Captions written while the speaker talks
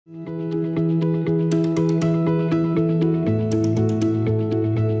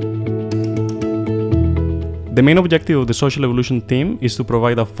The main objective of the social evolution team is to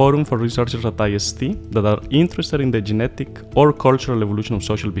provide a forum for researchers at IAST that are interested in the genetic or cultural evolution of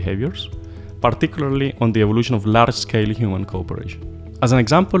social behaviors, particularly on the evolution of large-scale human cooperation. As an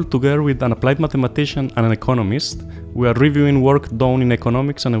example, together with an applied mathematician and an economist, we are reviewing work done in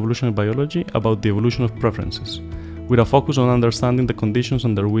economics and evolutionary biology about the evolution of preferences, with a focus on understanding the conditions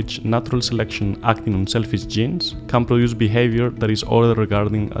under which natural selection acting on selfish genes can produce behavior that is ordered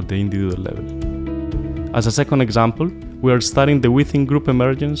regarding at the individual level. As a second example, we are studying the within-group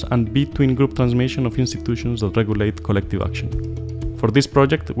emergence and between-group transmission of institutions that regulate collective action. For this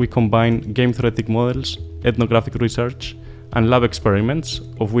project, we combine game theoretic models, ethnographic research, and lab experiments,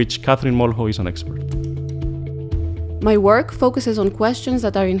 of which Catherine Molho is an expert. My work focuses on questions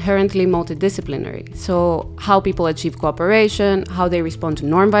that are inherently multidisciplinary, so how people achieve cooperation, how they respond to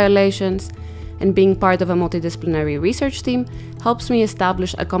norm violations, and being part of a multidisciplinary research team helps me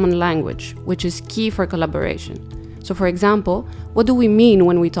establish a common language, which is key for collaboration. So for example, what do we mean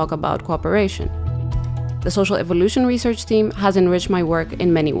when we talk about cooperation? The social evolution research team has enriched my work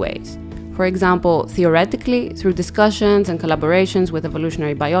in many ways. For example, theoretically, through discussions and collaborations with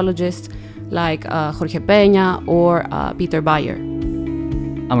evolutionary biologists like Jorge Peña or Peter Bayer.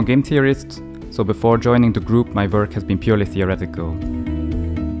 I'm a game theorist, so before joining the group, my work has been purely theoretical.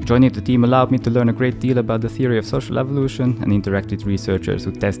 Joining the team allowed me to learn a great deal about the theory of social evolution and interact with researchers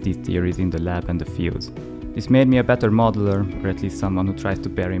who test these theories in the lab and the field. This made me a better modeler, or at least someone who tries to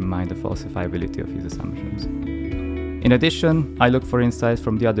bear in mind the falsifiability of his assumptions. In addition, I look for insights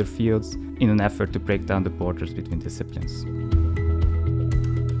from the other fields in an effort to break down the borders between disciplines.